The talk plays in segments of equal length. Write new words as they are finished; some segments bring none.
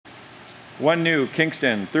One new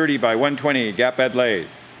Kingston 30 by 120 gap bed lathe,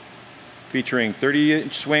 featuring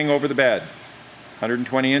 30-inch swing over the bed,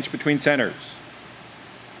 120-inch between centers,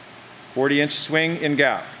 40-inch swing in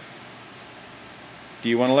gap,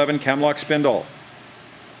 D111 camlock spindle,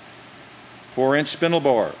 4-inch spindle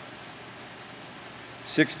bore,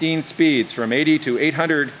 16 speeds from 80 to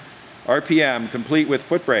 800 RPM, complete with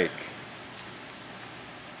foot brake.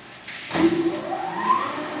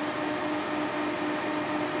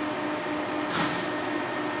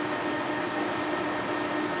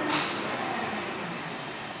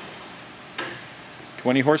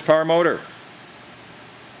 .20 horsepower motor.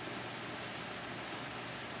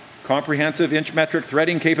 Comprehensive inch metric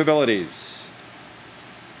threading capabilities.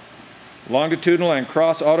 Longitudinal and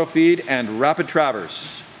cross auto feed and rapid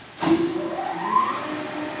traverse.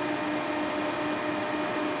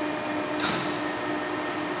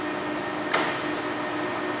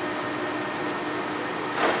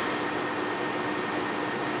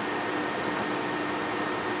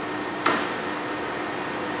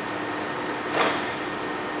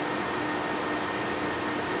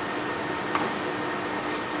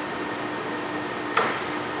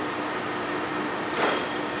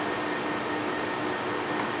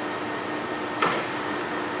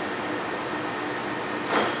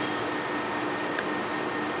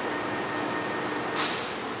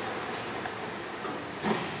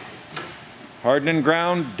 Hardened and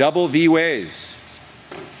ground double V ways.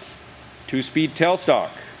 2-speed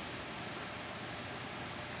tailstock.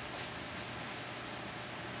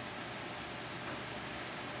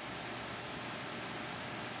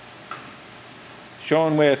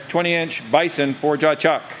 Shown with 20-inch Bison 4-jaw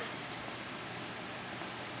chuck.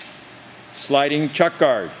 Sliding chuck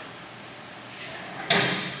guard.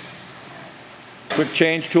 Quick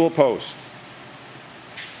change tool post.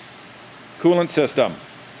 Coolant system.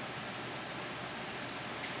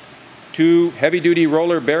 2 heavy-duty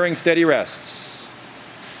roller bearing steady rests.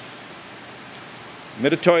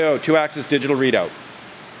 Mitutoyo 2-axis digital readout.